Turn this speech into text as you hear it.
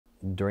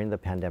During the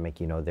pandemic,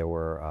 there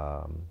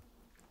were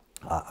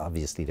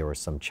obviously there were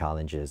some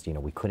challenges.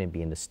 We couldn't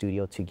be in the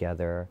studio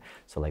together.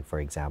 So like, for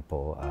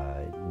example,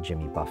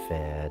 Jimmy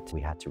Buffett,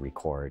 we had to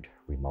record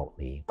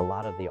remotely. A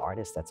lot of the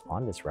artists that's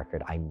on this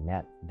record, I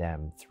met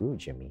them through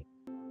Jimmy.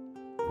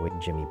 With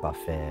Jimmy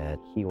Buffett,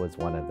 he was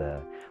one of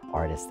the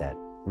artists that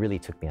really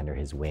took me under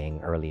his wing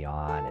early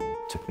on and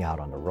took me out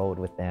on the road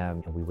with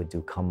them. And we would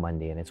do Come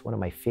Monday, and it's one of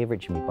my favorite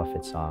Jimmy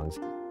Buffett songs.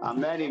 I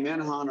met him in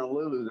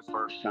Honolulu the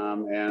first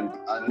time, and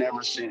I'd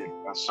never seen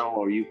a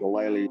solo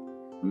ukulele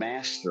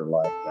master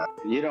like that.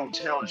 You don't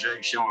tell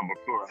Jake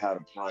Shimabukuro how to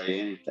play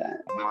anything.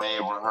 We may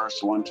have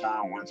rehearsed one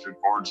time, went through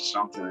chords or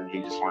something, and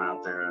he just went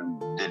out there and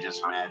did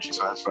his magic.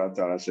 So that's what I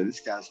thought. I said,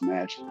 this guy's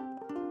magic.